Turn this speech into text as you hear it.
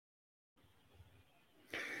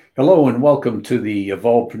Hello and welcome to the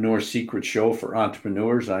Evolvepreneur Secret Show for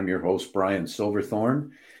entrepreneurs. I'm your host, Brian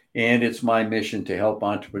Silverthorne, and it's my mission to help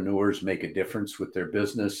entrepreneurs make a difference with their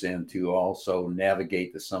business and to also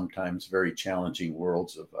navigate the sometimes very challenging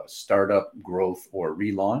worlds of startup, growth, or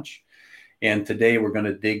relaunch. And today we're going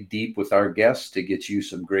to dig deep with our guests to get you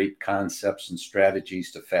some great concepts and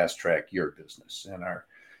strategies to fast track your business. And our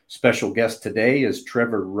special guest today is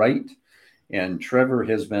Trevor Wright. And Trevor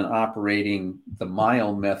has been operating the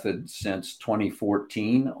Mile Method since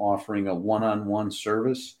 2014, offering a one on one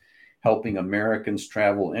service, helping Americans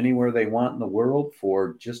travel anywhere they want in the world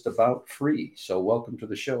for just about free. So, welcome to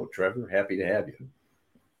the show, Trevor. Happy to have you.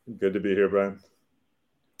 Good to be here, Brian.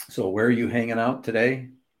 So, where are you hanging out today?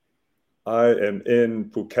 I am in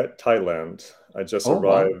Phuket, Thailand. I just Oh,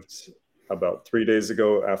 wow. arrived about 3 days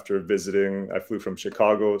ago after visiting. I flew from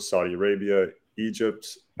Chicago, Saudi Arabia,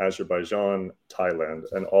 Egypt, Azerbaijan, Thailand,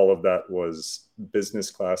 and all of that was business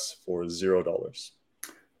class for $0.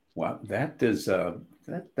 Wow,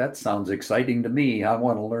 that sounds exciting to me. I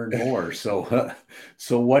want to learn more. So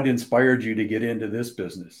what inspired you to get into this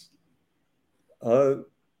business? Uh,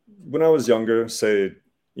 when I was younger, say,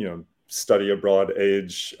 study abroad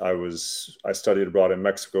age, I studied abroad in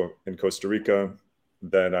Mexico and Costa Rica.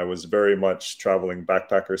 Then I was very much traveling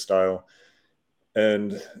backpacker style.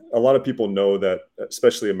 And a lot of people know that,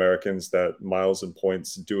 especially Americans, that miles and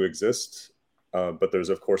points do exist, but there's,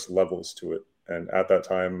 of course, levels to it. And at that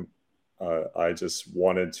time, I just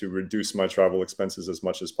wanted to reduce my travel expenses as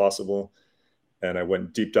much as possible. And I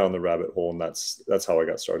went deep down the rabbit hole, and that's how I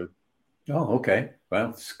got started. Oh, okay. Well,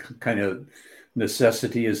 it's kind of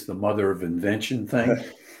necessity is the mother of invention thing.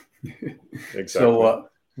 So, Exactly.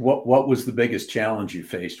 what was the biggest challenge you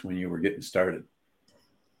faced when you were getting started?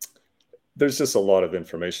 There's just a lot of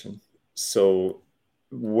information. So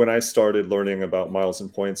when I started learning about miles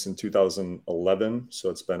and points in 2011, so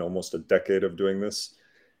it's been almost a decade of doing this,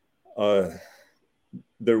 uh,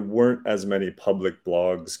 there weren't as many public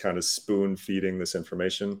blogs kind of spoon feeding this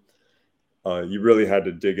information. You really had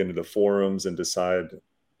to dig into the forums and decide,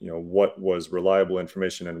 what was reliable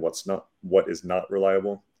information and what is not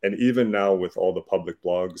reliable. And even now, with all the public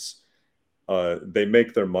blogs, they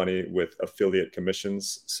make their money with affiliate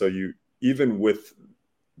commissions. So even with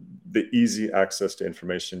the easy access to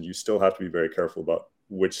information, you still have to be very careful about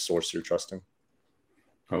which source you're trusting.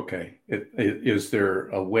 Okay. Is there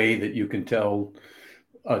a way that you can tell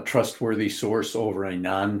a trustworthy source over a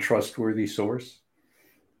non-trustworthy source?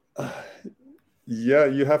 Yeah,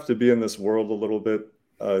 you have to be in this world a little bit.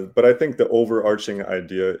 But I think the overarching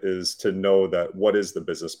idea is to know that what is the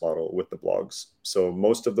business model with the blogs. So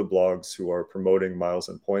most of the blogs who are promoting miles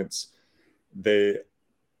and points, they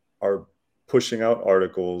are pushing out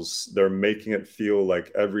articles. They're making it feel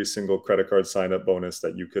like every single credit card sign up bonus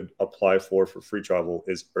that you could apply for free travel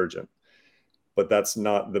is urgent. But that's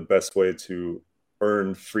not the best way to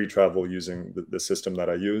earn free travel using the system that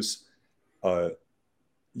I use. Uh,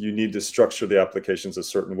 you need to structure the applications a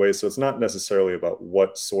certain way. So it's not necessarily about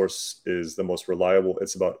what source is the most reliable.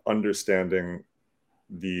 It's about understanding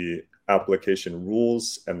the application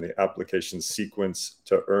rules and the application sequence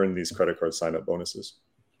to earn these credit card sign up bonuses.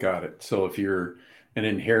 Got it. So if you're an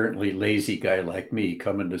inherently lazy guy like me,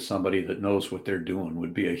 coming to somebody that knows what they're doing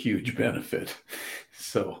would be a huge benefit.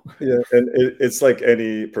 So, Yeah, and it's like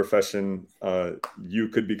any profession. You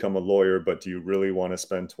could become a lawyer, but do you really want to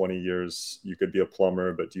spend 20 years? You could be a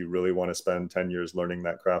plumber, but do you really want to spend 10 years learning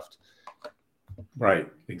that craft? right,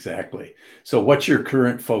 exactly. So, what's your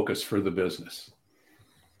current focus for the business?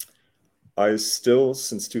 I still,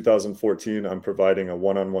 since 2014, I'm providing a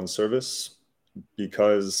one-on-one service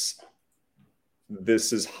because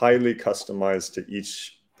this is highly customized to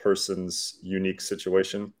each person's unique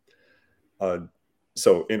situation. Uh,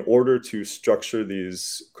 so in order to structure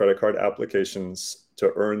these credit card applications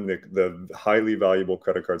to earn the highly valuable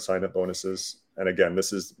credit card sign-up bonuses, and again,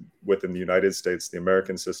 this is within the United States, the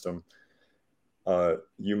American system,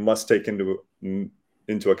 you must take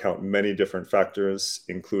into account many different factors,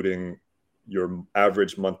 including your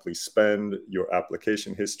average monthly spend, your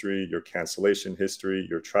application history, your cancellation history,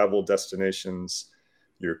 your travel destinations,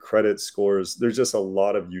 your credit scores. There's just a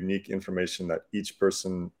lot of unique information that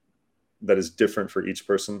is different for each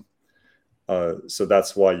person. So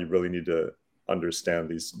that's why you really need to understand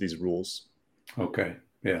these rules. Okay.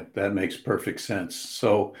 Yeah, that makes perfect sense.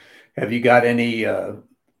 So, have you got any,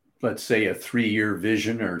 let's say, a 3 year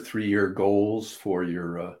vision or 3 year goals for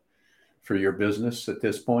your business at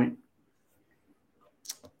this point?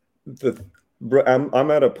 The,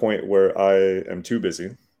 I'm at a point where I am too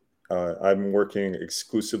busy. I'm working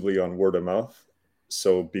exclusively on word of mouth.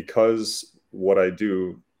 So because what I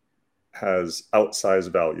do has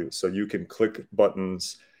outsized value. So you can click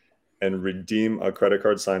buttons and redeem a credit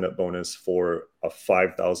card sign-up bonus for a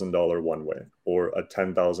 $5,000 one-way or a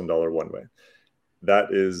 $10,000 one-way.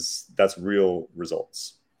 That's real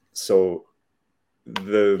results. So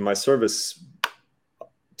my service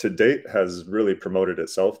to date has really promoted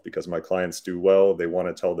itself because my clients do well. They want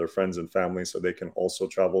to tell their friends and family so they can also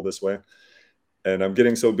travel this way. And I'm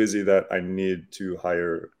getting so busy that I need to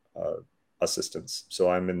hire assistants. So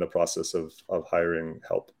I'm in the process of hiring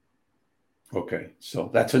help. Okay, so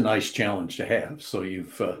that's a nice challenge to have. So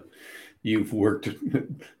you've worked,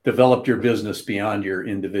 developed your business beyond your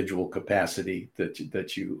individual capacity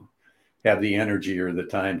that you have the energy or the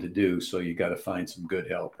time to do. So you got to find some good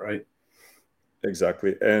help, right?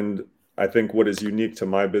 Exactly. And I think what is unique to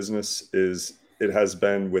my business is it has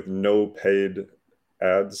been with no paid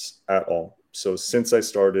ads at all. So since I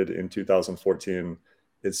started in 2014,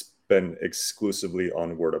 it's been exclusively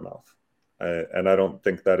on word of mouth. And I don't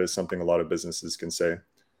think that is something a lot of businesses can say.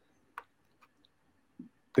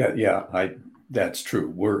 That's true.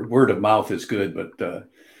 Word of mouth is good, but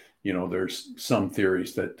there's some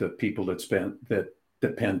theories that the people that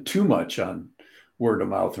depend too much on word of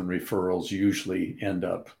mouth and referrals usually end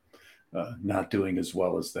up not doing as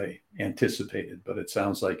well as they anticipated. But it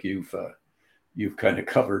sounds like you've kind of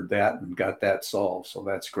covered that and got that solved. So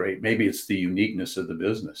that's great. Maybe it's the uniqueness of the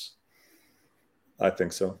business. I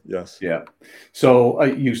think so. Yes. Yeah. So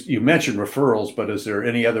you mentioned referrals, but is there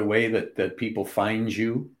any other way that people find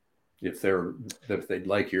you if they'd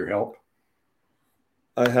like your help?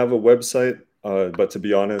 I have a website, but to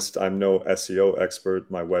be honest, I'm no SEO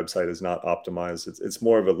expert. My website is not optimized. It's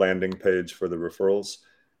more of a landing page for the referrals.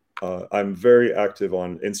 I'm very active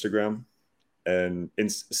on Instagram and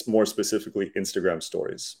more specifically Instagram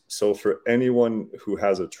stories. So for anyone who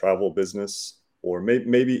has a travel business or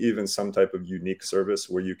maybe even some type of unique service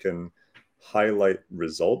where you can highlight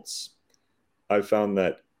results, I found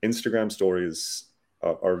that Instagram stories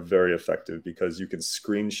are very effective because you can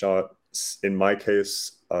screenshot, in my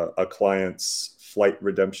case, a client's flight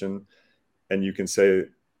redemption, and you can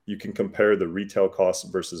compare the retail costs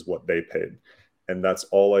versus what they paid. And that's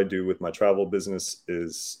all I do with my travel business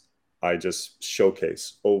is I just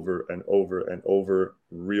showcase over and over and over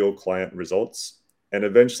real client results. And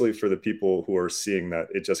eventually for the people who are seeing that,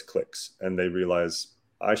 it just clicks and they realize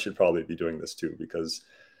I should probably be doing this too, because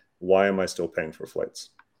why am I still paying for flights?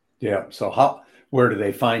 Yeah. So where do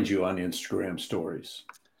they find you on Instagram stories?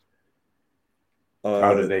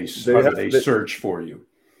 How do they search for you?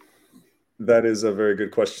 That is a very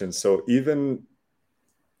good question. So even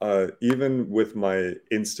with my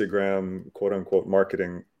Instagram quote unquote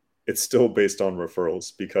marketing, it's still based on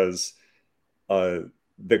referrals because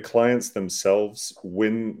the clients themselves,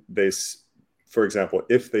 when for example,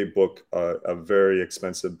 if they book a very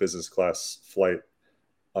expensive business class flight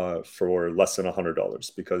for less than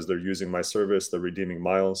 $100 because they're using my service, they're redeeming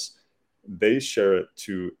miles, they share it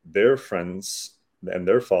to their friends and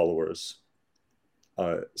their followers.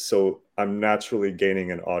 So I'm naturally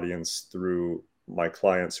gaining an audience through my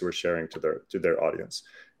clients who are sharing to their audience,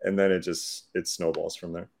 and then it snowballs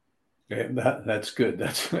from there. Yeah, that's good.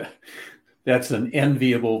 That's an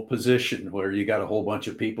enviable position where you got a whole bunch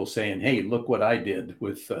of people saying, "Hey, look what I did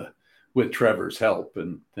with Trevor's help,"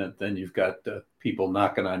 and then you've got people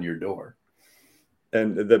knocking on your door.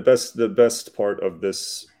 And the best part of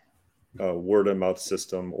this word of mouth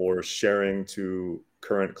system or sharing to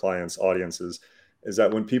current clients' audiences is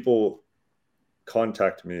that when people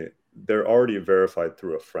contact me, they're already verified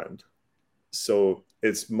through a friend. So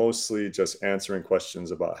it's mostly just answering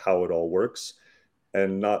questions about how it all works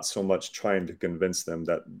and not so much trying to convince them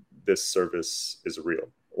that this service is real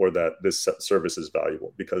or that this service is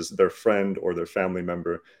valuable because their friend or their family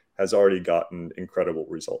member has already gotten incredible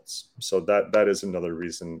results. So that is another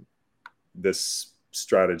reason this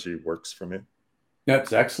strategy works for me.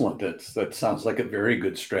 That's excellent. That sounds like a very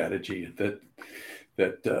good strategy that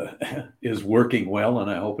is working well, and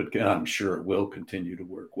I'm sure it will continue to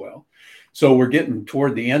work well. So we're getting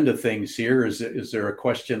toward the end of things here. Is there a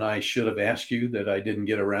question I should have asked you that I didn't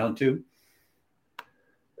get around to?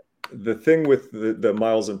 The thing with the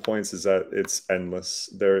miles and points is that it's endless.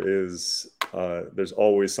 There's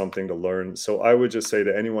always something to learn. So I would just say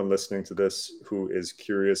to anyone listening to this who is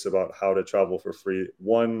curious about how to travel for free,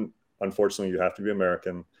 one, unfortunately, you have to be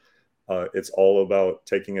American. It's all about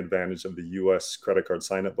taking advantage of the US credit card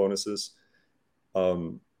sign-up bonuses.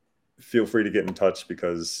 Feel free to get in touch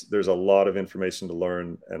because there's a lot of information to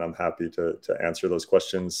learn and I'm happy to answer those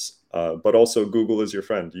questions. But also Google is your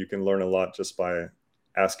friend. You can learn a lot just by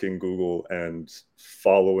asking Google and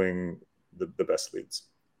following the best leads.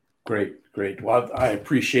 Great, great. Well, I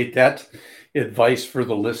appreciate that advice for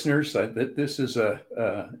the listeners. This is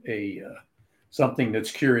something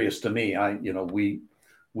that's curious to me.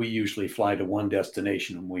 We usually fly to one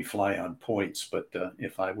destination and we fly on points, but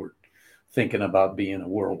if I were thinking about being a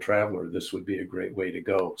world traveler, this would be a great way to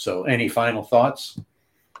go. So, any final thoughts?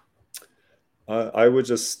 I would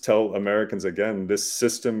just tell Americans again, this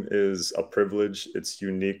system is a privilege. It's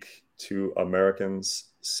unique to Americans.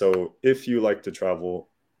 So if you like to travel,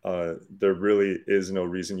 there really is no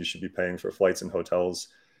reason you should be paying for flights and hotels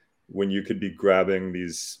when you could be grabbing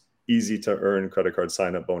these easy to earn credit card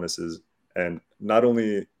sign up bonuses and not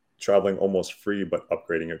only traveling almost free, but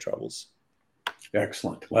upgrading your travels.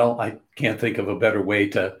 Excellent. Well, I can't think of a better way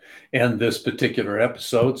to end this particular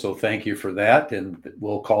episode. So thank you for that. And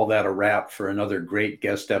we'll call that a wrap for another great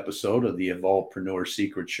guest episode of the Evolvepreneur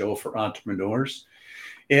Secret Show for Entrepreneurs.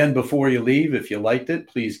 And before you leave, if you liked it,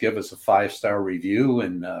 please give us a 5-star review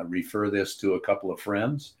and refer this to a couple of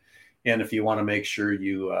friends. And if you want to make sure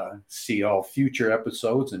you see all future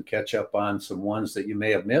episodes and catch up on some ones that you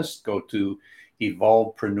may have missed, go to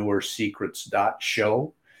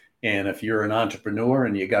evolvepreneursecrets.show. And if you're an entrepreneur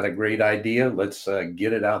and you got a great idea, let's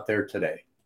get it out there today.